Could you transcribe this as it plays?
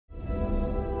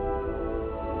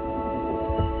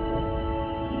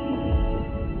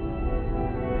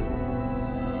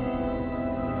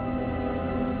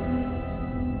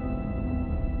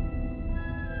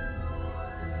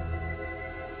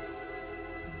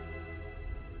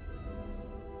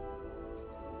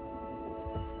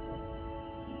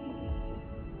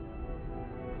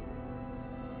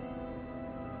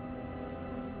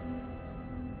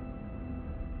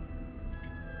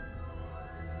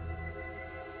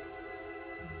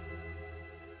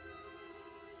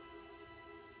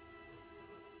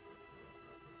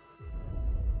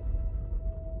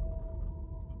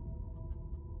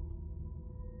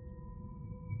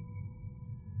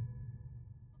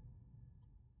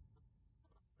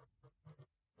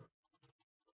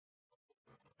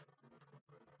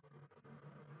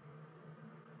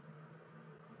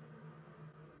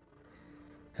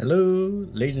Hello,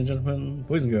 ladies and gentlemen,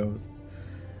 boys and girls.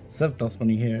 7th Dust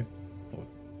Bunny here, or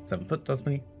 7-foot Dust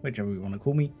Bunny, whichever you want to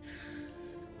call me.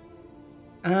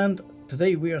 And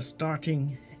today we are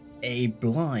starting a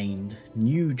blind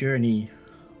new journey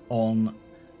on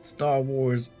Star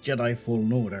Wars Jedi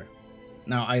Fallen Order.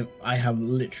 Now, I have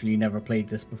literally never played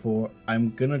this before.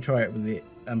 I'm gonna try it with it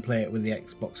and play it with the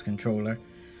Xbox controller.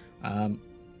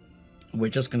 We're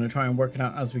just gonna try and work it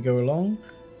out as we go along.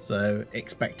 So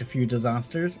expect a few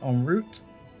disasters en route,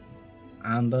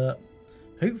 and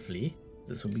hopefully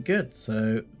this will be good.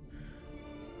 So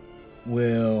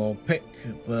we'll pick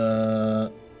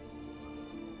the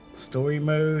story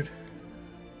mode,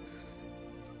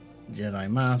 Jedi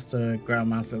Master,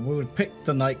 Grandmaster. We'll pick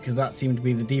the Knight because that seemed to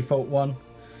be the default one,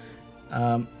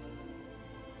 and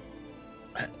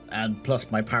plus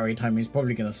my parry timing is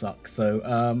probably going to suck.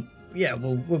 So yeah,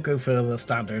 we'll go for the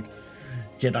standard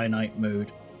Jedi Knight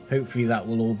mode. Hopefully that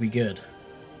will all be good.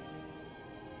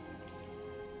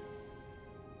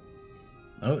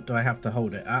 Oh, do I have to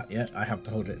hold it? Ah, yeah, I have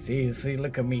to hold it. See,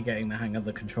 look at me getting the hang of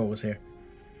the controls here.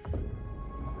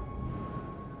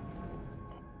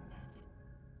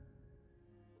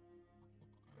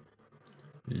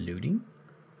 Loading.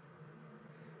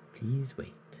 Please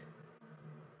wait.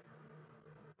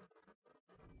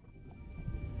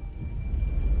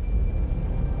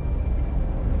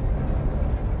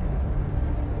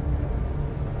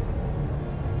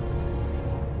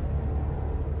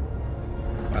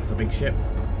 That's a big ship,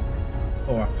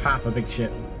 or half a big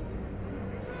ship.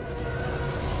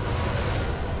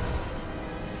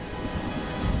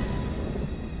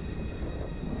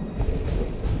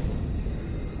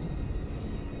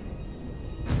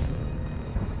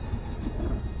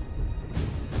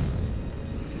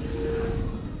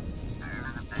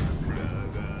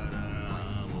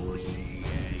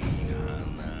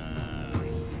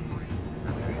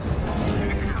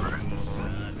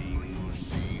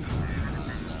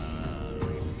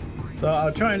 So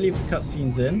I'll try and leave the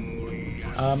cutscenes in,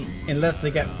 unless they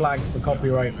get flagged for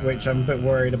copyright, which I'm a bit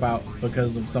worried about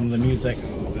because of some of the music.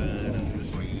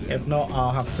 If not,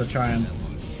 I'll have to try and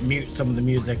mute some of the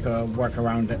music or work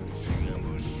around it.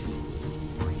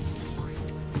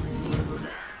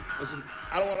 Listen,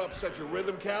 I don't want to upset your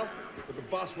rhythm, Cal, but the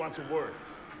boss wants a word.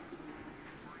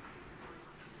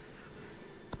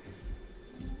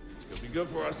 He'll be good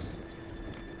for us.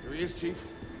 Here he is, Chief.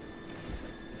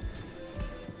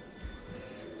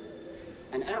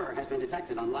 An error has been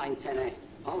detected on line 10A.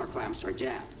 All our clamps are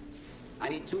jammed. I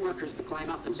need 2 workers to climb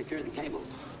up and secure the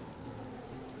cables.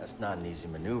 That's not an easy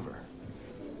maneuver.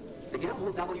 The guild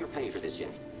will double your pay for this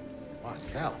shift. Come on,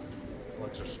 Cal.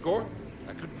 What's our score?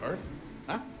 That couldn't hurt.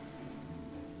 Huh?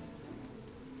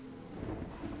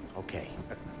 Okay.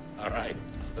 All right,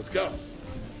 let's go.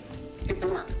 Get to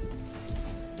work.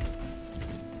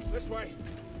 This way.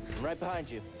 I'm right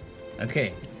behind you.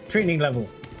 Okay, training level.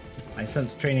 I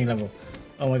sense training level.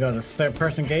 Oh my god, it's a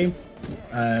third-person game.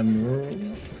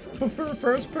 Prefer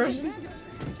first person.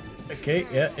 Okay,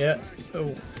 yeah.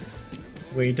 Oh,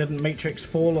 we didn't Matrix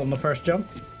fall on the first jump.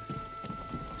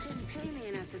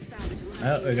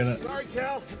 Oh, we're gonna. Sorry,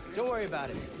 Cal. Don't worry about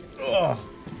it. Oh,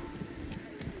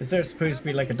 is there supposed to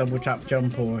be like a double tap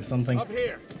jump or something? Up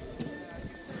here.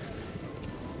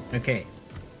 Okay,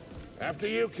 After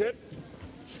you, kid.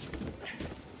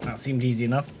 that seemed easy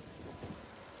enough.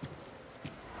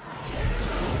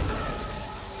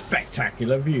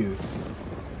 Spectacular view.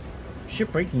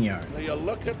 Shipbreaking yard. Now you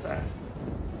look at that.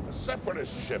 A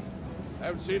separatist ship. I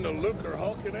haven't seen a Luke or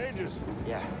Hulk in ages.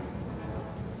 Yeah.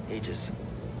 Ages.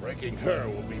 Breaking her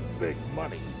will be big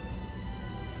money.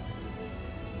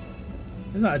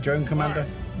 Isn't that a drone commander? All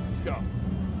right, let's go.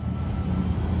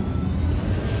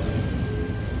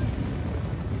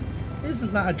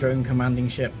 Isn't that a drone commanding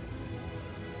ship?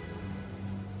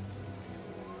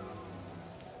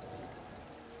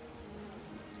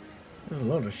 There's a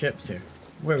lot of ships here.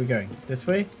 Where are we going? This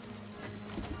way?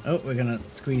 Oh, we're gonna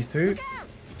squeeze through.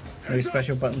 No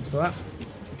special buttons for that.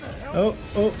 Oh.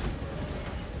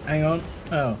 Hang on.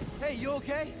 Oh. Hey, you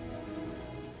okay?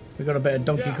 We got a bit of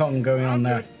Donkey Kong going on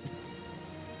there.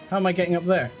 How am I getting up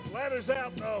there? Ladder's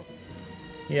out, though.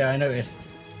 Yeah, I noticed.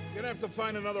 You're gonna have to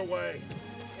find another way.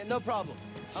 Yeah, no problem.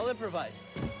 I'll improvise.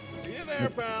 See you there,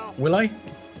 pal. Will I?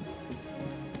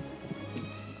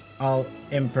 I'll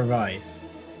improvise.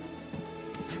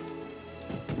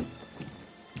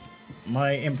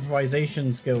 My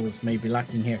improvisation skills may be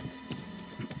lacking here.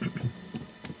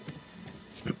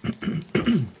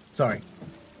 Sorry.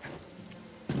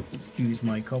 Excuse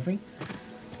my coughing.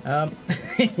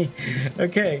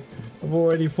 Okay, I've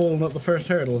already fallen up the first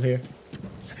hurdle here.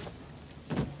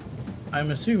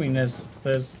 I'm assuming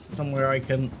there's somewhere I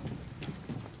can...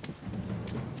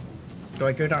 Do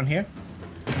I go down here?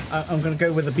 I'm gonna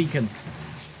go with the beacons.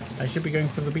 I should be going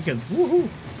for the beacons. Woohoo!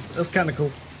 That's kind of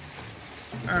cool.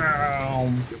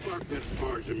 Depart this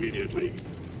barge immediately.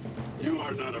 You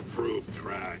are not approved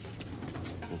trash.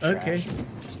 Okay.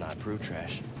 Just not approved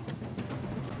trash.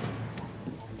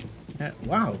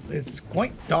 Wow, it's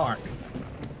quite dark.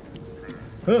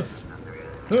 Huh.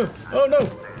 Huh. Oh no!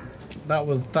 That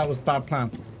was bad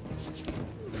plan.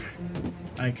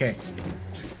 Okay.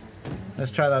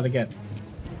 Let's try that again.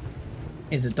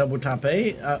 Is it double tap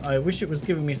A? I wish it was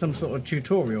giving me some sort of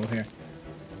tutorial here.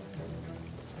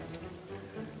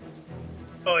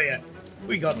 Oh yeah,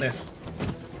 we got this.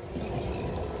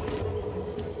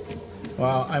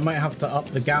 Well, I might have to up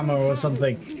the gamma or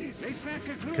something,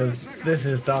 because this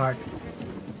is dark.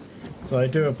 So I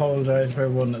do apologize for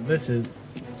everyone that this is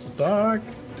dark.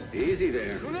 Easy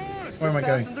there. Where am I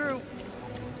going? Through.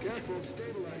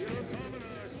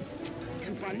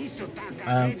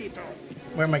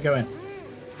 Where am I going?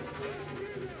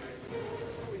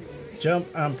 Jump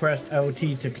and press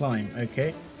LT to climb.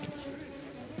 Okay.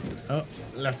 Oh,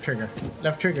 left trigger.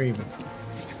 Left trigger even.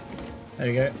 There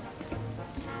you go.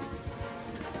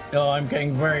 Oh, I'm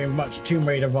getting very much Tomb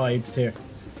Raider vibes here.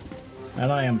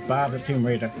 And I am bad at Tomb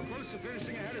Raider.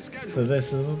 So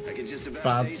this is a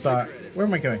bad start. Where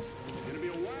am I going?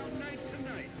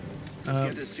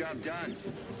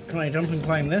 Can I jump and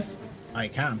climb this? I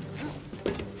can.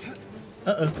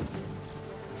 Uh-oh.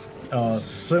 Oh,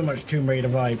 so much Tomb Raider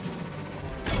vibes.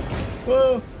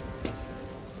 Whoa!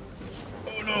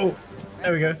 Oh no!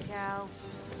 There we go.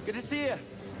 Good to see you.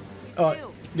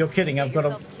 Oh, you're kidding. I've got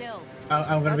to...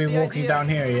 I'm going to be walking down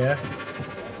here, yeah?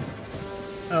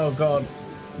 Oh god.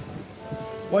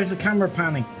 Why is the camera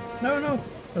panning? No, no.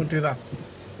 Don't do that.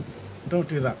 Don't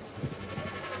do that.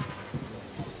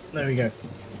 There we go.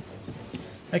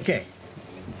 Okay.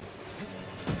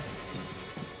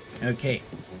 Okay.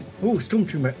 Ooh,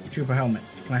 Stormtrooper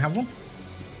helmets. Can I have one?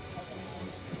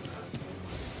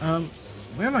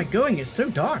 Where am I going? It's so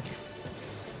dark.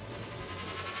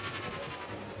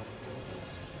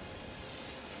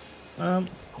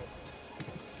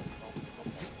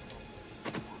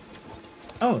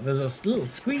 Oh, there's a little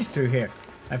squeeze through here.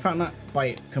 I found that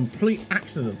by complete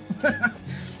accident.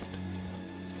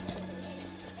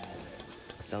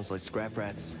 Sounds like scrap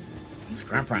rats.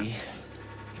 Scrap rats.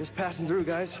 Just passing through,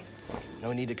 guys.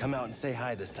 No need to come out and say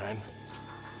hi this time.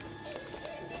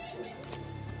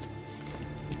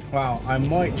 Wow, I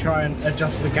might try and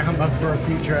adjust the gamma for a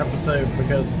future episode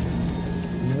because,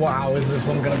 wow, is this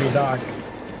one going to be dark.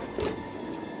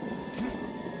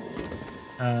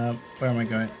 Where am I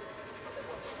going?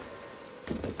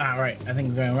 Ah, right, I think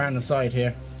I'm going around the side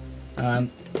here.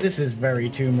 This is very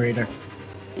Tomb Raider.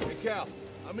 Hey, Cal,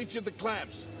 I'll meet you at the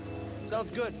clamps.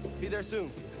 Sounds good. Be there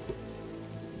soon.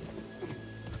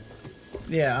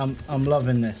 Yeah, I'm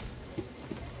loving this.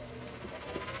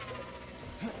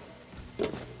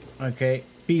 Okay,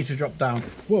 B to drop down.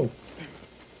 Whoa.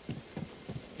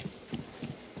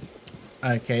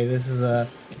 Okay, this is a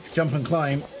jump and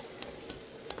climb.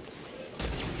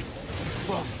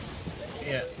 Whoa.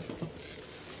 Yeah.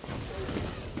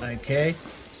 Okay.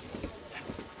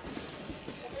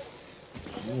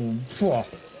 Ooh, whoa.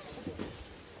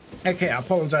 Okay, I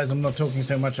apologize, I'm not talking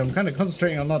so much. I'm kind of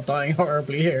concentrating on not dying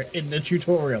horribly here in the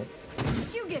tutorial.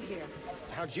 How'd you get here?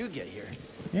 How'd you get here?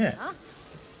 Yeah. Huh?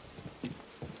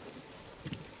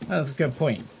 That's a good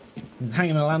point. He's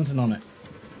hanging a lantern on it.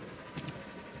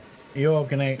 You're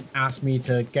gonna ask me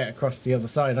to get across the other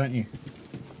side, aren't you?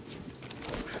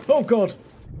 Oh god!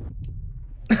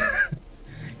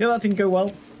 Yeah, that didn't go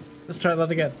well. Let's try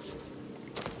that again.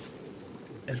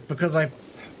 It's because I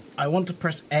want to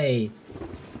press A.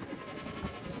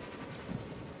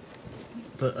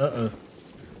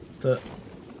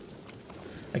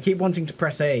 I keep wanting to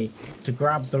press A to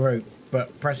grab the rope,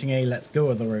 but pressing A lets go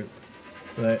of the rope.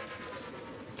 So,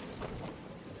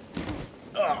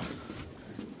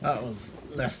 that was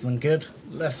less than good,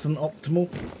 less than optimal.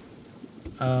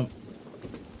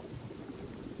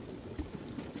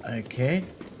 Okay.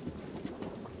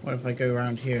 What if I go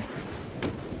around here?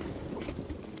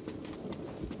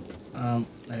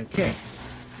 Okay.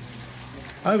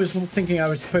 I was thinking I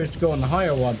was supposed to go on the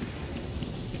higher one.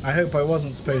 I hope I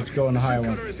wasn't supposed to go on the higher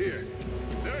one. There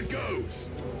it goes.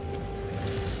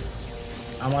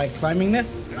 Am I climbing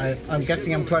this? I'm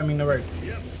guessing I'm climbing the rope.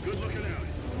 Yep, good looking out.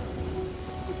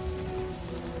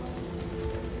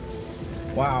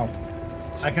 Wow.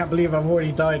 I can't believe I've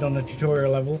already died on the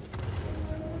tutorial level.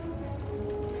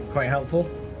 quite helpful.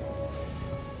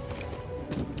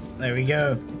 There we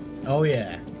go. Oh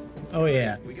yeah. Oh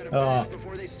yeah. Oh,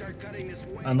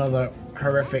 another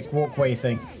horrific walkway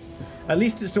thing. At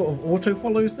least it sort of auto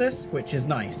follows this, which is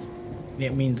nice.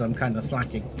 It means I'm kind of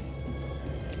slacking.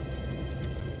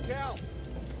 Cal,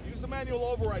 use the manual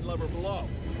override lever below.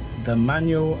 The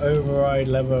manual override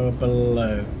lever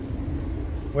below.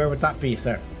 Where would that be,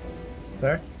 sir?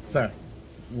 Sir? Sir?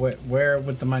 Where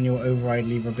would the manual override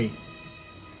lever be?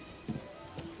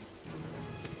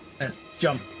 Let's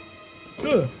jump.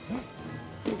 Ugh.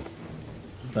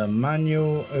 The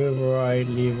manual override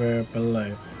lever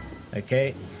below.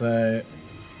 Okay, so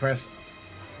press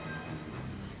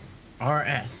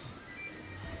RS.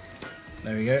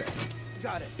 There we go.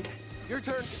 Got it. Your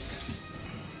turn.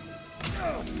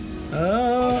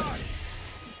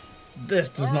 This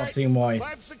does not seem wise.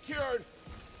 Clamp secured.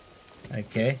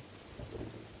 Okay.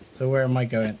 So where am I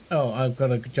going? Oh, I've got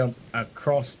to jump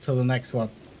across to the next one.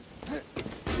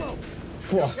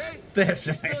 Whoa, Okay. this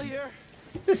Still here?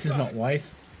 is not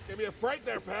wise. Give me a fright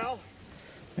there, pal.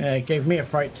 Yeah, it gave me a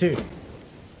fright too.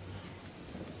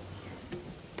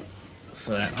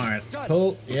 So, alright,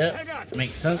 pull. Yeah, Hang on.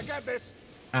 makes I sense. got this.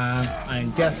 And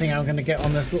I'm guessing I'm going to get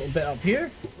on this little bit up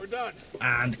here We're done.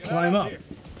 and Get climb out up. here.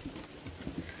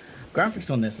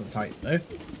 Graphics on this are tight though.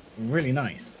 Really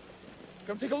nice.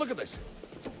 Come take a look at this.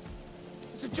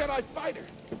 It's a Jedi fighter.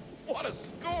 What a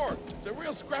score! It's a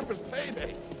real scrapper's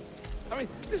payday. I mean,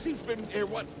 this he's been here,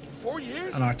 what, 4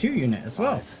 years? An R2 unit as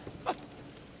well.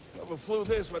 Whoever flew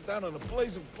this went down in a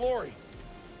blaze of glory.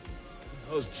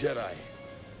 Those Jedi.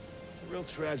 A real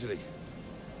tragedy.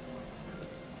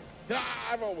 Yeah,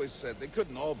 I've always said they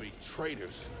couldn't all be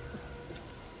traitors.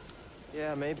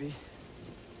 Yeah, maybe.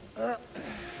 I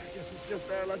guess it's just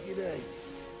our lucky day.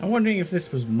 I'm wondering if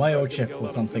this was my old ship Get a or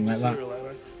little something like that. material out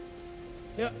of it.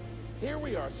 Yeah, here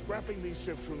we are scrapping these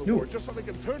ships from the Ooh. war just so they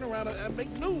can turn around and make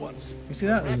new ones. You see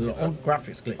that? There's an old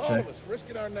graphics glitch All there. of us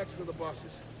risking our necks for the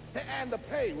bosses. And the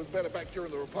pay was better back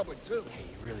during the Republic, too. Hey,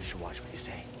 you really should watch what you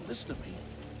say. Listen to me.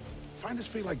 Find us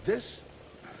free like this,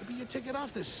 maybe you take it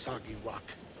off this soggy rock.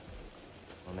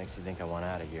 What makes you think I want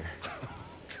out of here?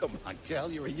 Come on,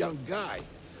 Cal, you're a young guy.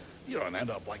 You don't end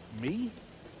up like me.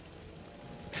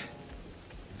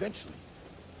 Eventually,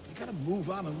 you gotta move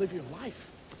on and live your life.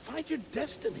 Find your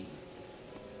destiny.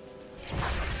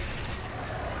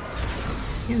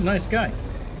 He's a nice guy.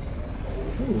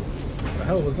 Ooh, what the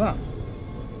hell was that?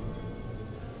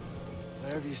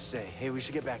 Whatever you say. Hey, we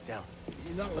should get back down.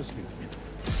 You're not listening to me.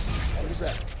 What was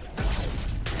that?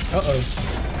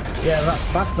 Uh-oh. Yeah,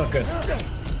 that's not good.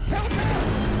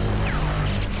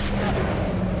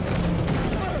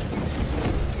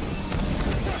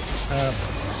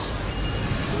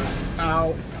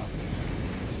 Ow.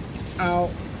 Ow.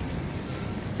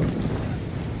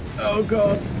 Oh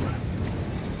god.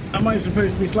 Am I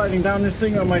supposed to be sliding down this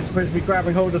thing or am I supposed to be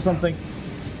grabbing hold of something?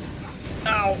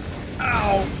 Ow.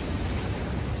 Ow.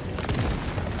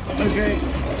 Okay.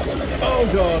 Oh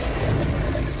god.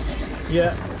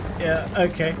 Yeah. Yeah,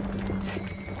 okay.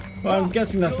 Well, I'm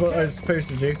guessing that's what I was supposed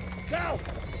to do. Cal!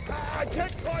 I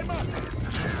can't climb up!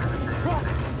 Rock!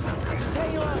 Just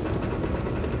hang on!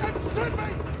 Send me!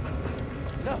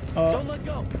 No, don't let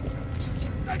go!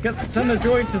 Send a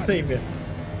droid to save you.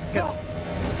 No!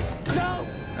 No!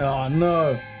 Oh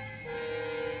no.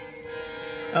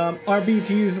 RB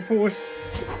to use the force.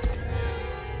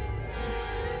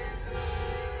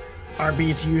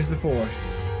 RB to use the force.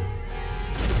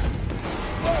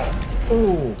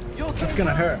 Oh, that's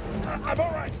gonna hurt. I'm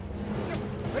alright. Just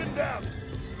pin down.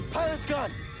 Pilot's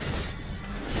gone!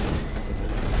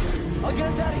 I'll get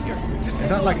us out of here! Just Is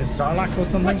that like a Sarlacc or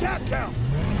something? Watch out, Cal!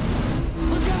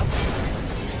 look out!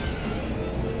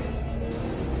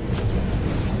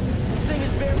 This thing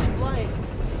is barely flying.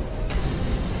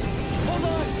 Hold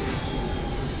on!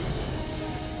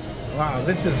 Wow,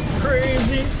 this is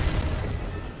crazy.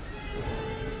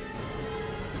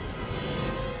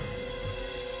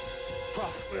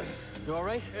 You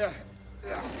alright? Yeah.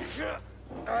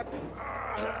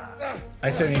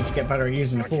 I still need to get better at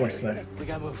using the force though. We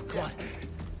gotta move, come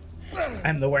on.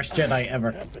 I'm the worst Jedi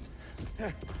ever.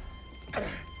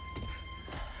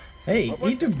 Hey,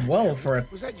 he did well for a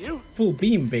Was that you? full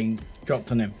beam being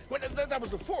dropped on him. Well, that was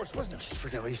the Force, wasn't it? Just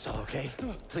forget what you saw, okay?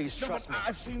 Please No, trust but me.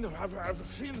 I've seen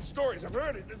the stories. I've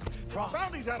heard it. There's Prof,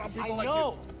 bounties out on people I like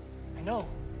know. I know.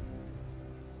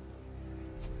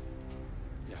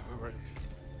 you. Yeah, we're ready.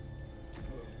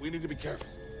 We need to be careful.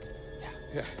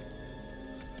 Yeah.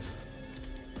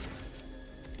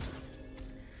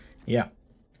 Yeah.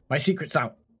 My secret's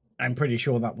out. I'm pretty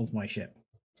sure that was my ship.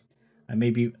 I may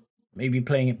be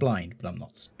playing it blind, but I'm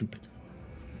not stupid.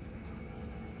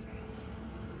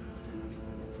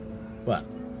 Well,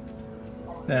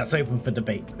 that's open for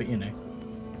debate, but you know.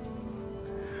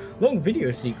 Long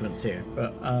video sequence here,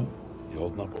 but You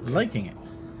holding up okay? liking it.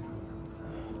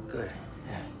 Good.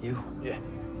 Yeah, you? Yeah.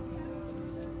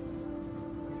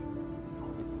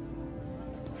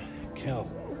 Cal,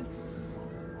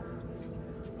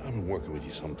 I've been working with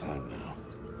you some time now.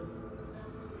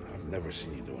 I've never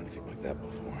seen you do anything like that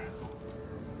before.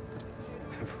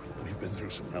 We've been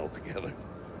through some hell together.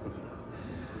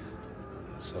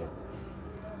 So,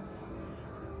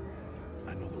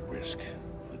 I know the risk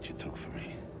that you took for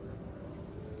me.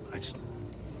 I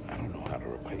don't know how to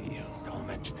repay you. Don't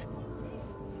mention it.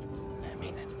 I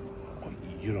mean it. Well,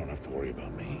 you don't have to worry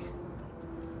about me.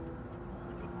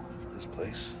 But this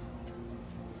place,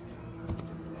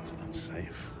 it's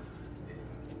unsafe.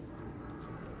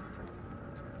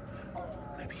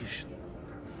 Maybe you should,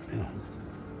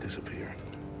 disappear.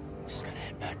 Just gonna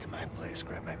head back to my place,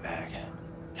 grab my bag.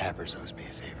 Tappers owes me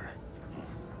a favor.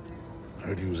 I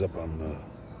heard he was up on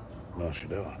Mount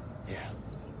Shadow. Yeah.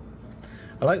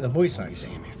 I like the voice Won't be acting.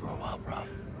 seeing me for a while, Prof.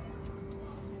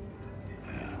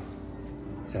 Yeah,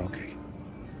 okay.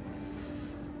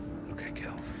 Okay,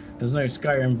 Cal. There's no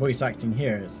Skyrim voice acting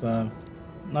here. It's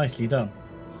nicely done.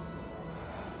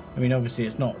 I mean, obviously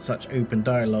it's not such open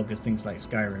dialogue as things like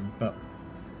Skyrim, but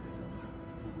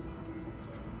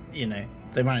you know,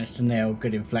 they managed to nail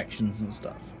good inflections and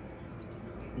stuff.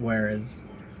 Whereas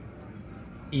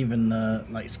even the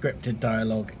like scripted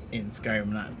dialogue in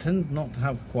Skyrim that tends not to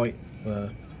have quite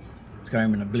the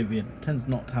Skyrim and Oblivion tends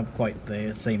not to have quite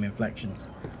the same inflections.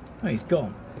 Oh, he's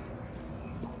gone.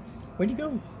 Where'd he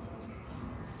go?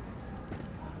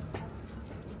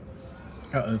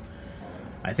 Uh-oh.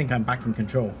 I think I'm back in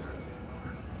control.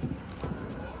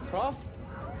 Prof?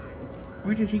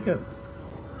 Where did he go?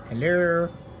 Hello?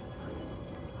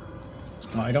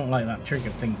 Oh, I don't like that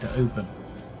trigger thing to open.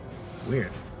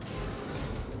 Weird.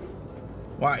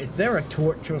 Wow, is there a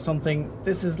torch or something?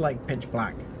 This is like pitch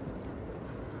black.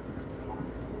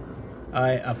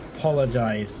 I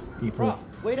apologize, people. Prof,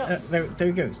 wait up. There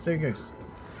he goes. There he goes.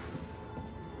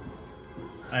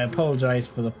 I apologize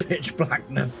for the pitch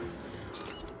blackness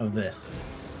of this.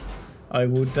 I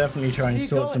will definitely try and Keep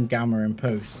sort going. some gamma in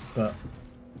post, but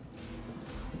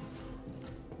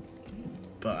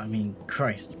I mean,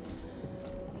 Christ.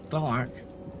 Dark.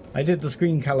 I did the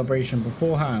screen calibration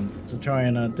beforehand to try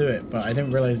and do it, but I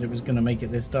didn't realize it was going to make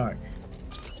it this dark.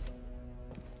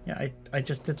 Yeah, I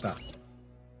just did that.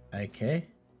 Okay.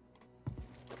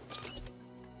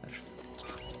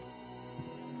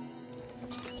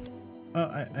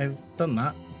 Oh, I've done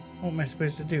that. What am I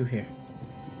supposed to do here?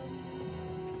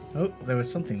 Oh, there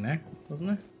was something there, wasn't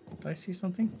there? Did I see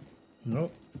something?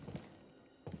 Nope.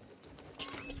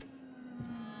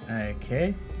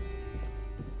 Okay.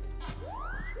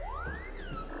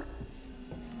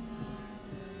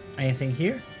 Anything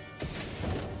here?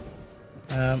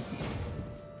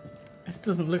 This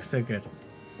doesn't look so good.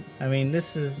 I mean,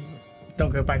 this is...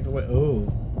 Don't go back the way...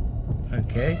 Oh.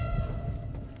 Okay.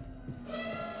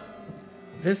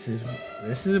 This is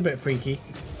a bit freaky.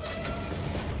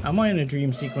 Am I in a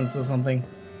dream sequence or something?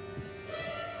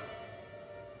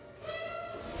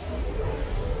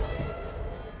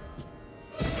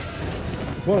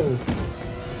 Whoa.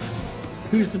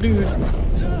 Who's the dude?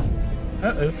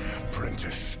 Uh-oh.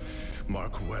 Apprentice,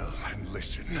 mark well and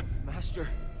listen. Master.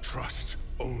 Trust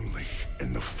only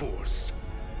in the Force.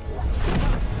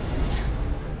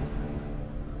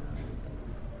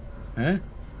 Huh?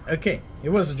 Okay, it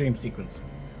was a dream sequence.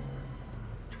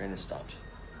 Train has stopped.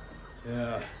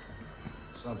 Yeah,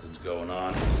 something's going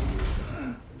on.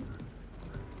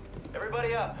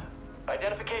 Everybody up.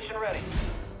 Identification ready.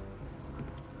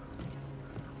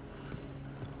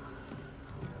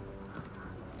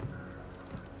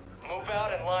 Move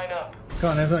out and line up.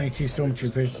 Come on, there's only 2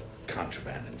 stormtroopers.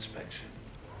 Contraband inspection.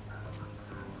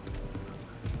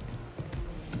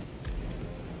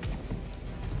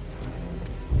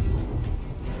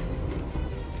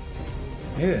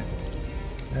 Yeah.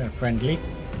 They're friendly.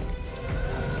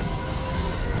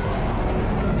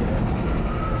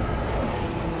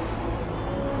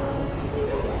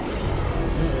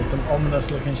 There's some ominous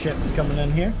looking ships coming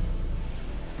in here.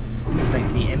 Looks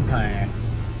like the Empire.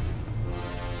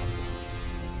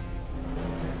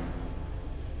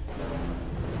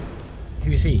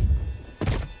 Who's he?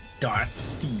 Darth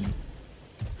Steve.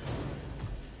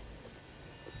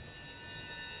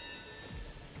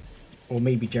 Or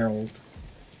maybe Gerald.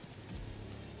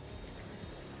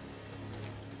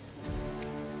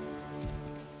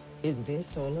 Is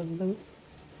this all of them?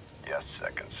 Yes,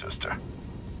 second sister.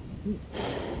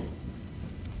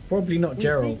 Probably not We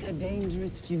Gerald. seek a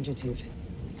dangerous fugitive.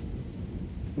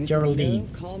 This Geraldine.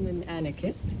 is no common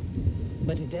anarchist,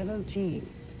 but a devotee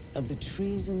of the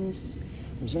treasonous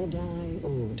Jedi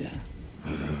Order.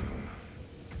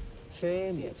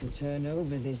 Failure to turn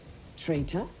over this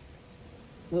traitor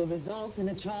will result in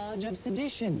a charge of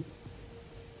sedition.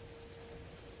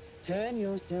 Turn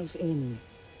yourself in,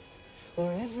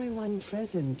 or everyone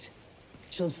present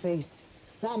shall face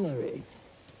summary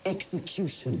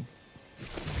execution.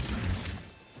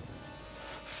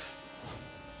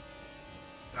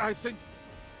 I think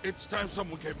it's time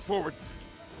someone came forward.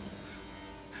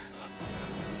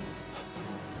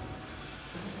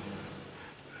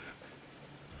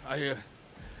 I've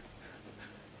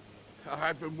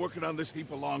been working on this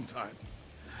heap a long time.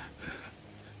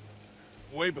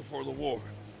 Way before the war.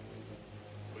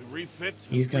 We refit.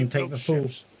 He's going to take rebuilt the fall.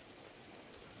 ships.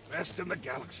 Best in the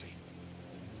galaxy.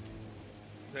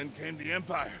 Then came the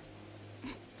Empire.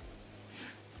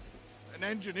 And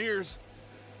engineers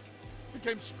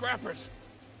became scrappers.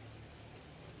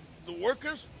 The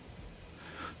workers,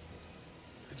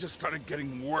 they just started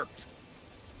getting worked.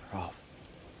 Prof.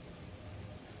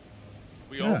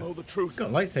 We all know the truth. Got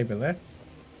a lightsaber there.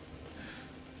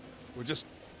 We're just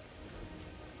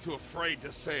too afraid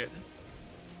to say it.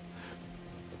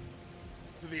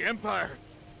 To the Empire,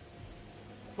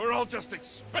 we're all just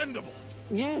expendable.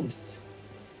 Yes,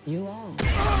 you are.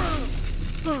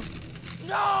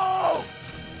 No!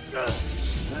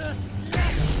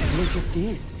 Look at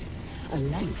this. A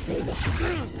lightsaber.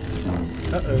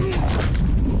 Uh-oh.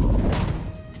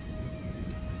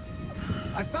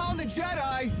 I found the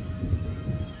Jedi!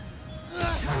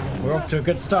 We're off to a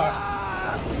good start.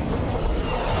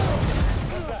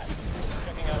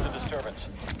 Checking out the disturbance.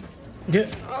 Yeah.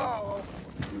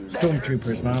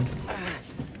 Stormtroopers, man.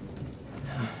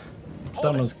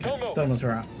 Dumb as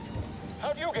rats.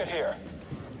 How'd you get here?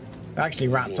 Actually,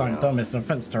 rats aren't dumb. It's an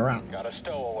offense to rats. Got a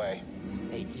stowaway.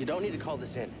 Hey, you don't need to call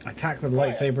this in. Attack with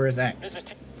lightsaber is X.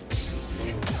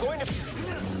 Going to...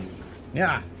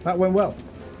 Yeah, that went well.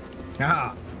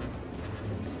 Ah.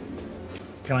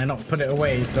 Can I not put it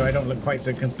away so I don't look quite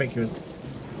so conspicuous?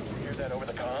 Hear that over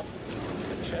the comm?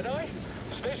 The Jedi?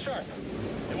 Stay sharp.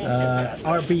 They won't get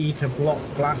past RB to block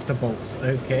blaster bolts.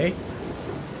 Okay.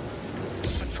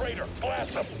 the traitor.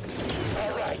 Blast them.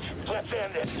 All right, let's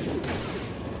end it.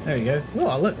 There you go.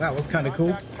 Oh, look, that was kind of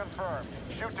cool. Contact confirmed.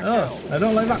 Shoot to Oh, I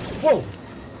don't like that. Whoa! kill.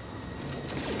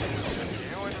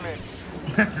 You and me.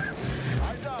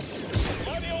 Eyes up. Am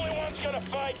I the only one's gonna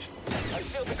fight? I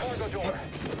sealed the cargo door.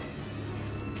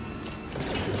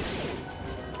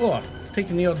 Oh,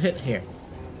 taking the odd hit here.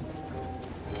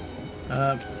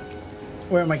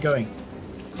 Where am I going?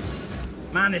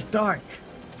 Man, it's dark.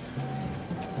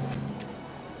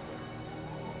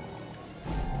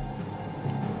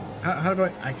 How do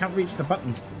I can't reach the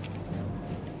button.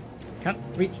 Can't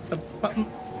reach the button.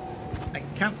 I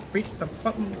can't reach the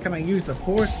button. Can I use the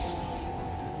force?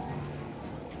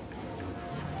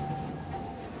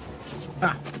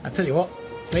 Ah, I tell you what.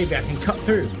 Maybe I can cut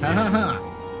through. Ha ha ha.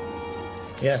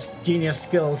 Yes, genius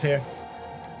skills here.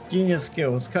 Genius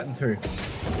skills, cutting through.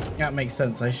 That makes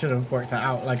sense. I should have worked that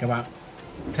out like about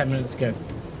 10 minutes ago.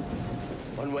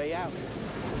 One way out.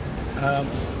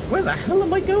 Where the hell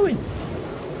am I going?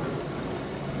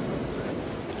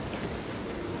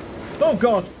 Oh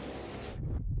god!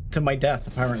 To my death,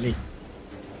 apparently.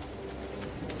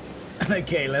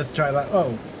 Okay, let's try that.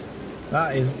 Oh,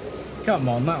 that is... Come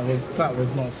on, that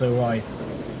was not so wise.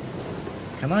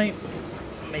 Can I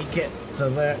make it to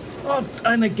there? Oh,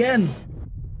 and again!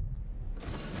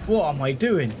 What am I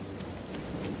doing?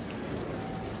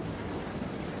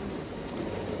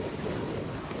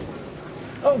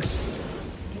 Oh!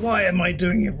 Why am I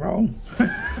doing it wrong?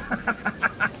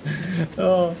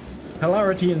 Oh,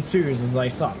 hilarity ensues as I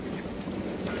suck.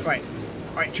 Right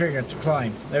trigger to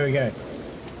climb. There we go.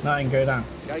 Now I can go down.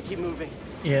 Gotta keep moving.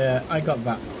 Yeah, I got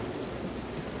that.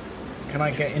 Can I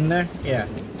get in there? Yeah.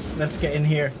 Let's get in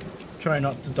here. Try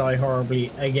not to die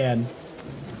horribly again.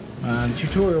 And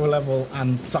tutorial level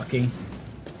and sucking.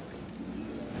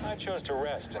 I chose to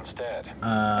rest instead.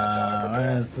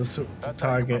 Where's the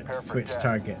target? Switch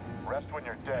target. Rest when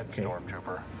you're dead, Okay.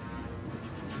 Stormtrooper.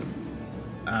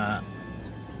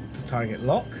 To target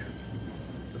lock.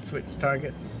 To switch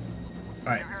targets.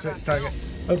 Right, switch target.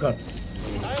 Oh god.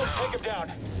 I'll take him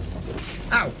down.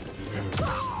 Ow!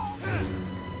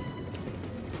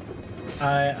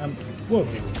 I am... Whoa.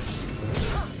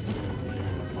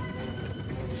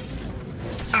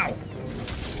 Ow!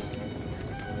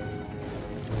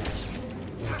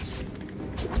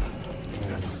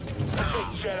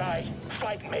 Jedi,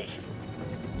 fight me.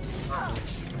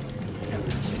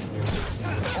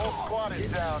 Whole squad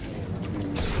is down.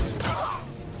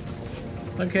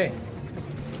 Okay.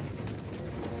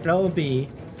 LB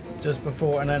just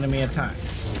before an enemy attack.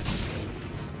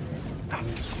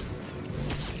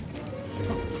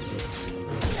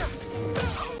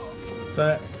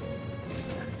 So,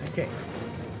 okay.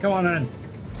 Come on then.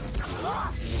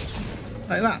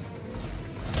 Like that.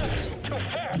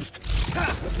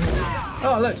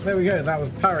 Oh look, there we go. That was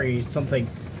parry something.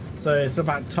 So it's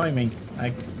about timing.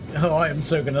 I am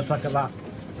so gonna suck at that.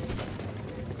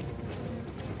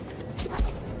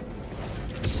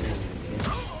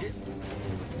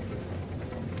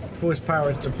 Force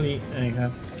powers deplete. There you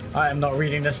go. I am not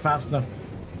reading this fast enough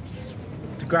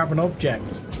to grab an object.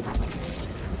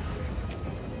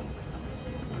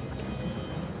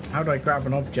 How do I grab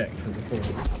an object with the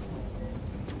force?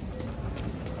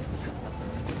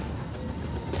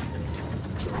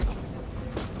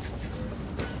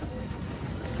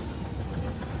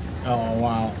 Oh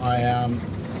wow, I am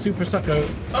super sucko.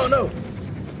 Oh no!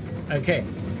 Okay.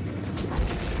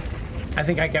 I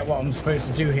think I get what I'm supposed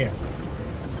to do here.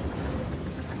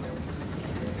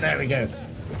 There we go.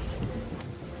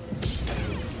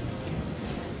 It's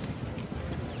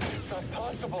not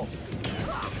possible.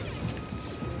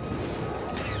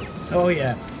 Oh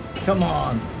yeah. Come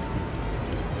on.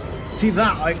 See,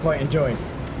 that I quite enjoyed.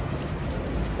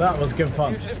 That was good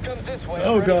fun. Just comes this way.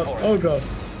 Oh god, oh god.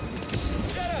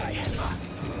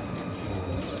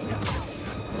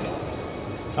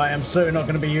 I am so not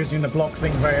going to be using the block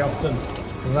thing very often,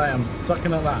 because I am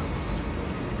sucking at that.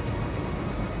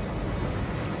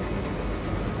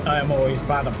 I am always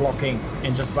bad at blocking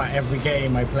in just about every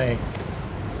game I play.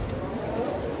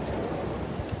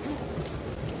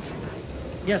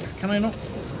 Yes, can I not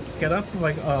get up?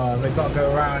 Like, oh, they've got to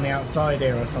go around the outside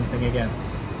here or something again.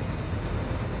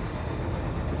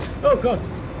 Oh god!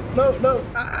 No, no!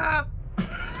 Ah!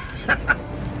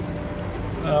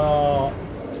 Oh.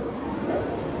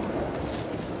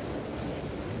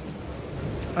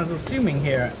 I was assuming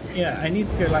here, yeah, I need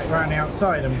to go like around the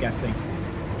outside, I'm guessing.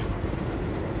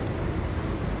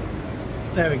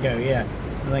 There we go, yeah.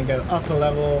 And then go up a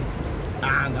level,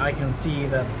 and I can see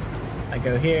that I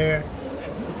go here,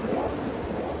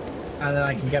 and then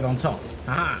I can get on top.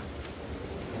 Aha!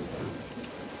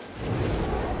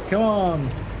 Come on!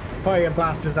 Fire your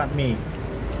blasters at me.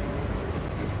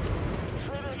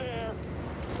 Intruder there.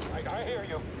 I hear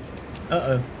you.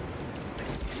 Uh-oh.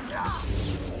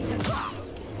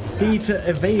 B to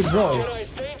evade roll. Jedi's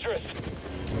dangerous.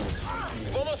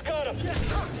 You've almost got him.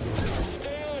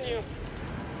 Stay on you.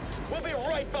 We'll be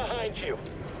right behind you.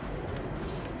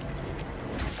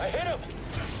 I hit him.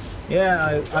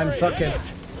 Yeah, I'm sucking.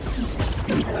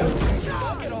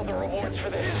 I'll get all the rewards for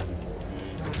this.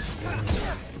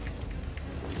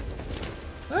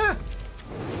 Ah!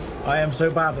 I am so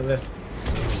bad at this.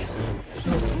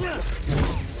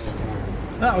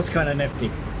 That was kind of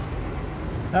nifty.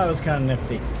 That was kind of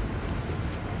nifty.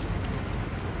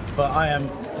 But I am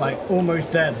like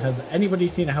almost dead. Has anybody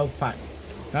seen a health pack?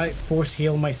 Can I force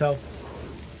heal myself?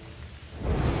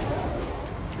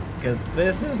 Because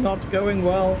this is not going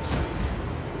well.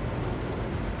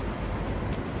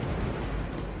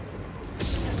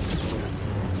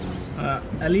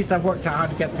 At least I've worked out how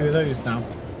to get through those now.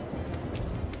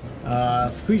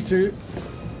 Squeeze through.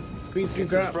 Squeeze through,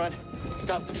 grab. Front.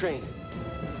 Stop the train.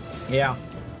 Yeah.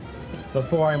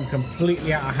 Before I'm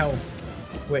completely out of health,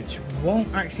 which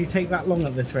won't actually take that long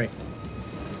at this rate.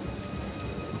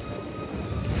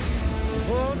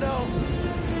 Oh no!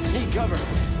 Need cover.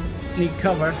 Need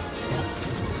cover.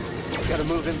 Gotta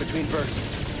move in between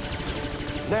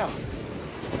bursts. Now.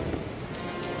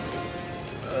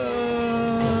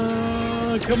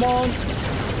 Come on.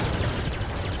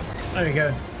 There we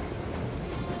go.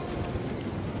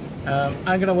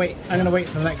 I'm gonna wait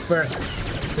for the next burst.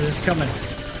 Because it's coming.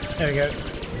 There we go.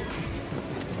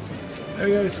 There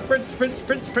we go. Sprint, sprint,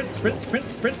 sprint, sprint, sprint, sprint,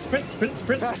 sprint, sprint, sprint,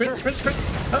 sprint, sprint, sprint, sprint.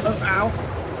 Uh-oh, ow.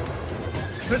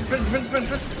 Sprint, sprint, sprint, sprint,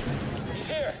 sprint. He's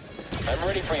here. I'm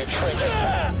ready for your trigger.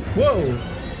 Whoa.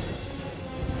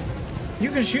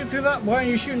 You can shoot through that? Why are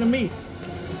you shooting at me?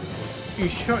 You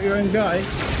shot your own guy.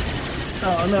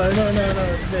 Oh, no, no, no,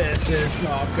 no. This is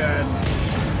not good.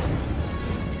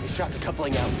 He shot the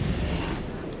coupling out.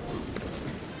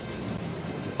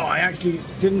 Oh, I actually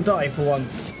didn't die for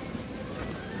once.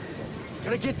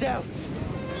 Gotta get down.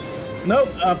 Nope,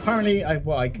 apparently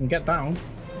I can get down.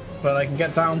 But I can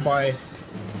get down by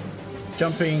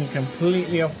jumping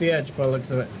completely off the edge by the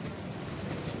looks of it.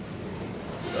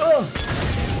 Oh!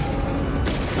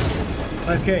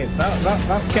 Okay,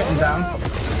 that's getting down.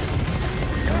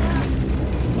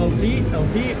 LD,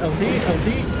 LD, LD, LD.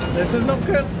 This is not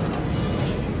good.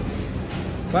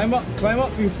 Climb up,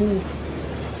 you fool.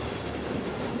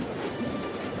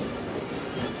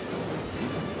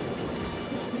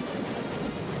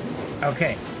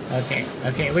 Okay,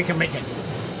 we can make it.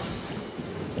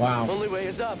 Wow. Only way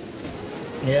is up.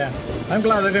 Yeah, I'm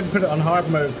glad I didn't put it on hard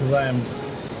mode because I am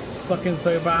sucking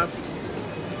so bad.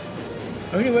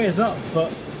 Only way is up,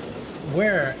 but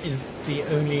where is the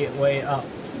only way up?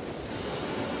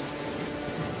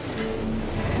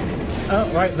 Oh,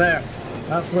 right there.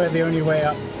 That's where the only way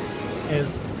up is.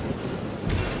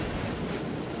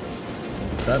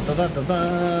 Da, da, da, da,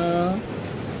 da.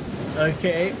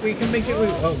 Okay, we can make it.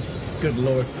 Oh, good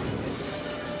lord.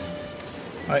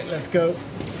 Alright, let's go.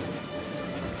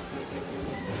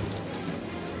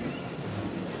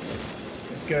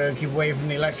 Let's go, keep away from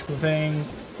the electrical things.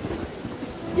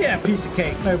 Yeah, piece of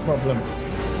cake, no problem.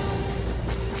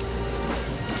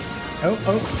 Oh.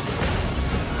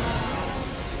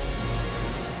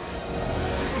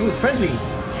 Ooh, friendlies.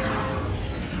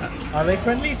 Are they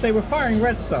friendlies? They were firing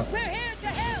red stuff. We're here to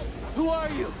help. Who are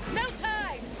you? No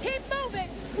time. Keep moving.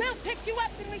 We'll pick you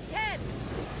up when we can.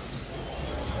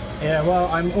 Yeah, well,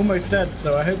 I'm almost dead,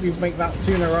 so I hope you make that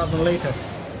sooner rather than later.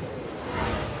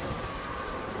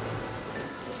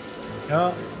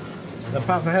 Oh, the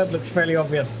path ahead looks fairly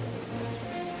obvious.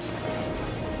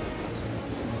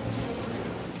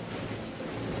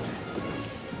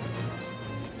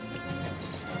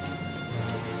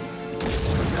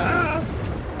 Ah!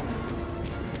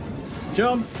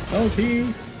 Jump!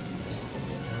 OT!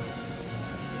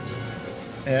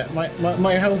 Yeah,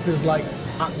 my health is like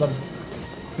at the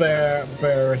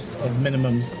barest of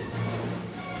minimums.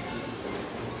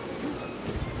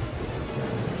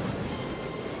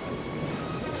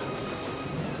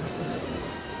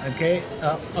 Okay,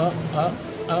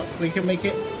 up, we can make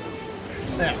it.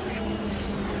 There.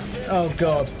 Oh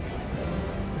god.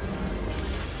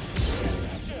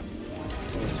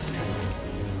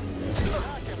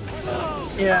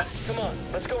 Yeah. Come on,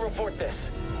 let's go report this.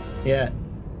 Yeah.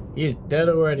 He's dead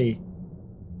already.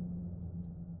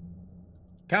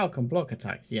 Cal can block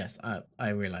attacks. Yes, I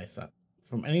realize that.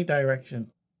 From any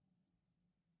direction.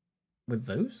 With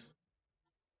those?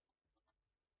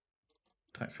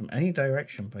 Attacks from any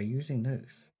direction by using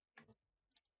those.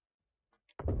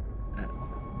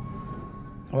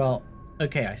 Well,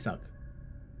 okay, I suck.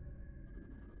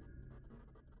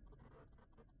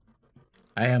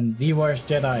 I am the worst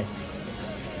Jedi.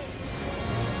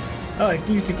 Oh, at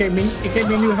least it gave me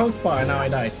a new health bar and now I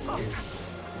died.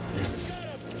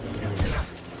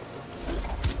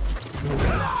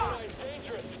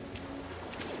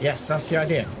 Yes, that's the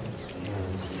idea.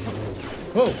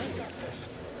 Whoa!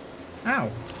 Ow!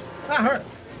 That hurt!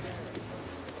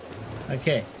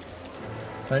 Okay.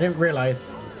 So I didn't realize.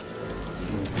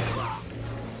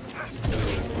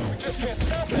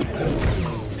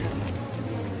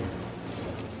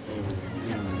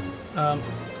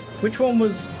 Which one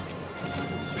was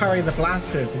parry the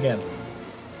blasters again?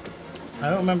 I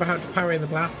don't remember how to parry the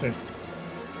blasters.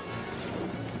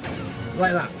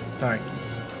 Like that, sorry.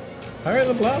 Parry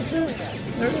the blasters!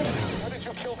 There we go. Why did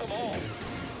you kill them all?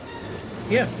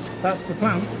 Yes, that's the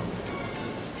plan.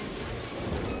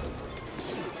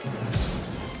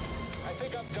 I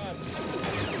think I'm done. I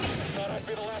thought I'd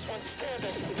be the last one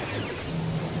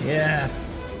standing. Yeah.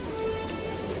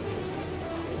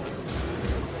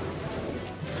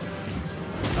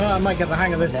 Oh, I might get the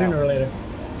hang of this sooner or later.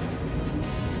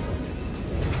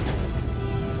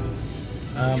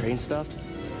 Train stopped?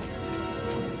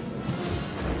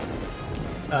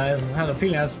 I had a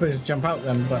feeling I was supposed to jump out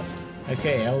then, but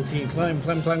okay, LT, climb.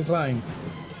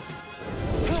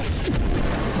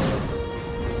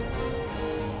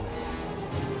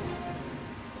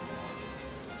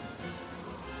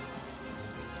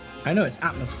 I know it's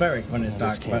atmospheric when it's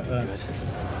dark, but no,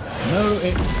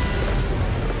 it's...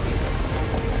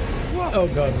 Oh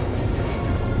god.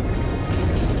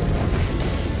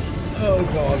 Oh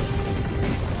god.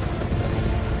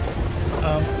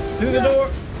 Through the door!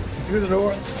 Through the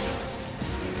door.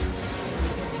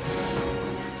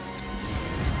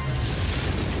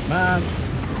 Man,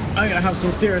 I'm gonna have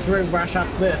some serious road rash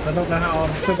after this. I don't know how,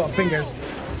 I've still got fingers.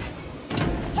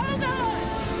 Hold on!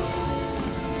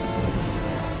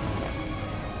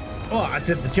 Oh, I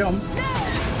did the jump.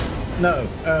 No,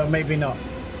 maybe not.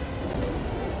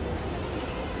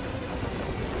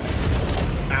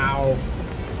 Ow.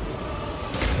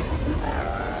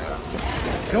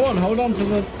 Come on, hold on to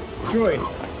the droid.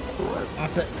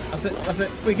 That's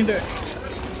it. We can do it.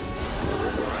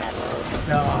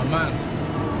 Oh man.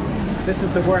 This is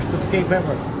the worst escape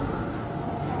ever.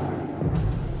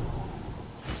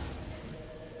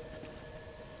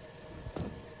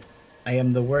 I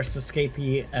am the worst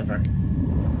escapee ever.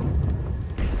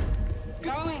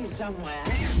 Going somewhere.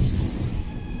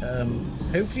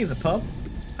 Hopefully the pub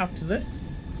after this.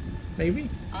 maybe?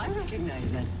 I recognize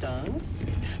that stance.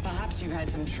 Perhaps you've had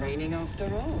some training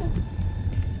after all.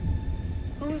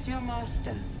 Who is your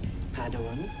master,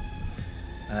 Padawan?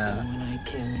 Someone I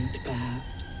killed,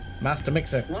 perhaps? Master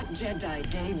Mixer. What Jedi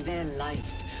gave their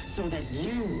life so that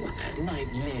you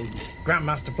might live?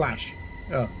 Grandmaster Flash.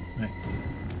 Oh, no.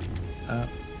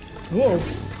 Whoa!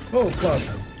 Oh, God.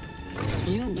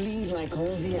 You bleed like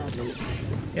all the others.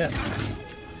 Yeah.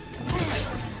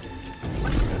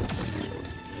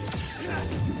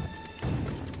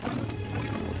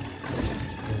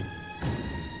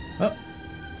 Oh.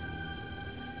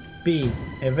 B.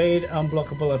 Evade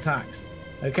unblockable attacks.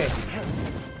 Okay.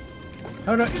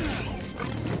 Hold on.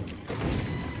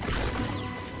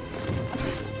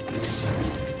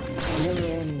 Your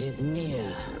end is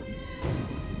near.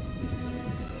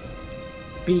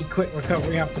 B. Quick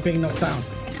recovery after being knocked down.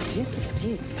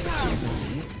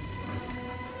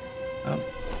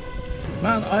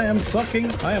 Man, I am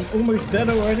sucking. I am almost dead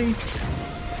already.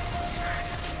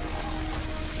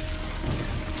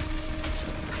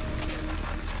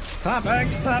 Tap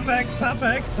X, tap X, tap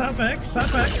X, tap X,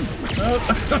 tap X. No.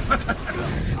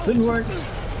 Didn't work.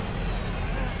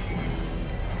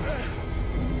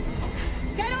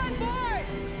 Get on board!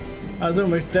 I was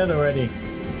almost dead already.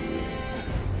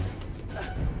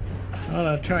 I'm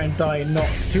gonna try and die not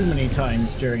too many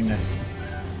times during this.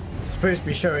 I'm supposed to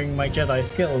be showing my Jedi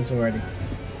skills already.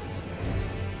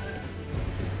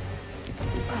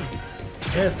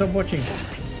 Yeah, stop watching.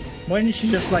 Why didn't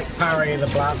you just like parry the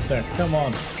blaster? Come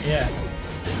on, yeah.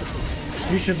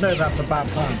 You should know that's a bad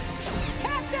plan.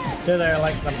 Jedi are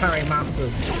like the parry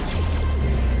masters.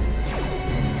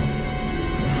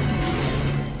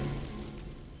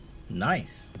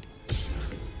 Nice.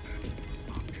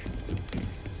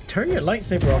 Turn your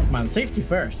lightsaber off, man. Safety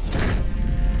first.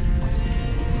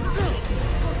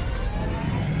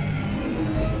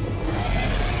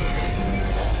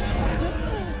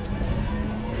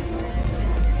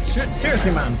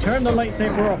 Seriously, man, turn the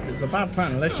lightsaber off. It's a bad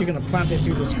plan unless you're going to plant it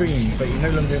through the screen, but you're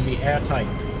no longer going to be airtight.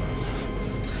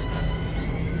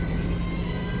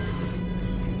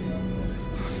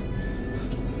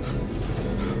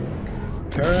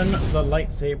 Turn the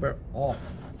lightsaber off.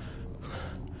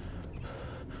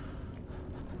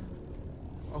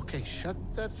 Okay, shut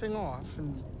that thing off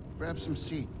and grab some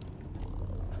seat.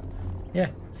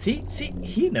 Yeah, see,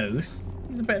 he knows.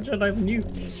 He's a better Jedi than you.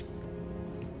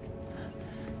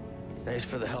 Thanks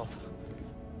for the help.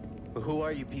 But who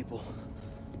are you people?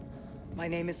 My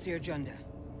name is Seer Junda,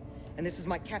 and this is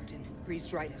my captain,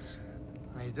 Grease Dritus.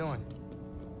 How you doing?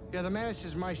 Yeah, the Mantis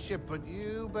is my ship, but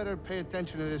you better pay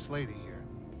attention to this lady here.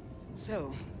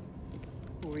 So,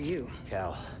 who are you?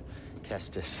 Cal.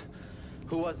 Kestis.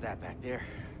 Who was that back there?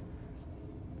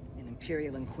 An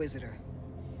Imperial Inquisitor.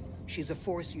 She's a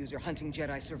Force user hunting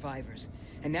Jedi survivors.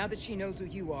 And now that she knows who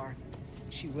you are,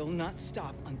 she will not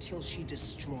stop until she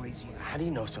destroys you. How do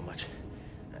you know so much?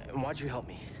 And why'd you help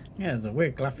me? Yeah, there's a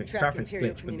weird graphic Imperial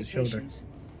glitch with the shoulder. communications.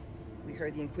 We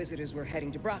heard the Inquisitors were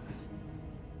heading to Braca,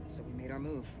 so we made our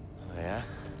move. Oh, yeah?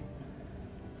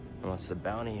 And what's the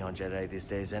bounty on Jedi these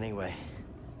days anyway?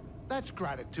 That's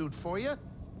gratitude for you.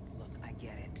 Look, I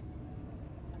get it.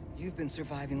 You've been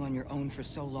surviving on your own for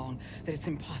so long that it's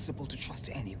impossible to trust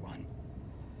anyone.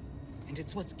 And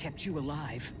it's what's kept you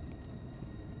alive.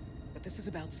 But this is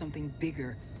about something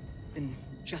bigger than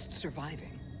just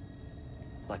surviving.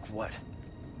 Like what?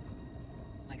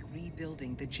 Like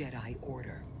rebuilding the Jedi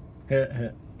Order.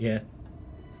 Yeah.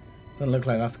 Doesn't look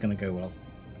like that's gonna go well.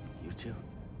 You too?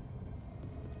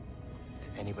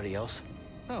 Anybody else?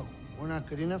 Oh, we're not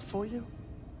good enough for you?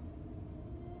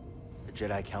 The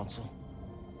Jedi Council?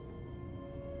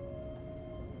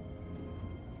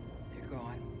 They're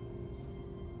gone.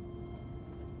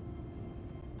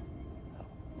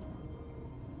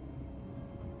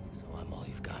 So I'm all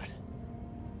you've got.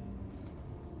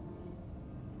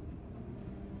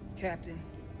 Captain,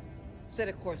 set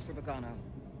a course for Bogano.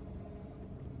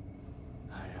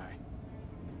 Aye.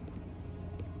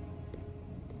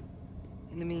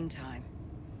 In the meantime,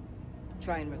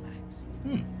 try and relax.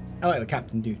 I like the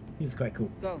captain dude. He's quite cool.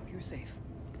 Go, you're safe.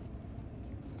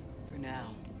 For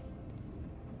now.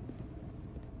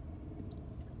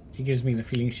 She gives me the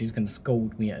feeling she's going to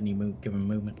scold me at any given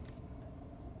moment.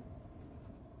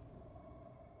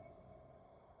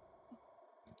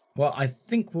 Well, I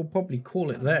think we'll probably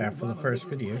call it there for the first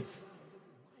video.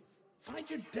 Find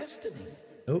your destiny.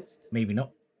 Oh, maybe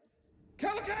not.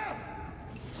 Calico!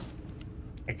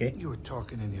 Okay. You were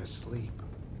talking in your sleep.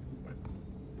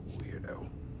 Weirdo.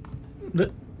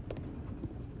 Look.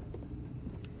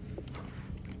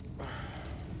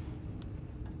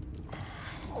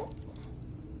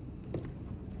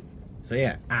 So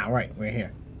yeah, right, we're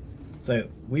here. So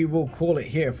we will call it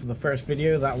here for the first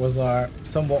video. That was our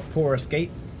somewhat poor escape.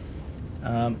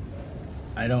 I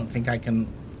don't think I can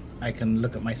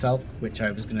look at myself, which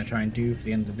I was going to try and do for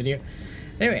the end of the video.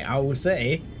 Anyway, I will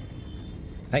say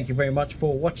thank you very much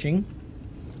for watching.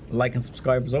 Like and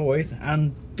subscribe as always,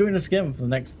 and join us again for the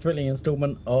next thrilling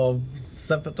installment of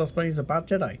 7 Foot Dust Bunnies, A Bad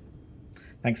Jedi.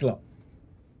 Thanks a lot.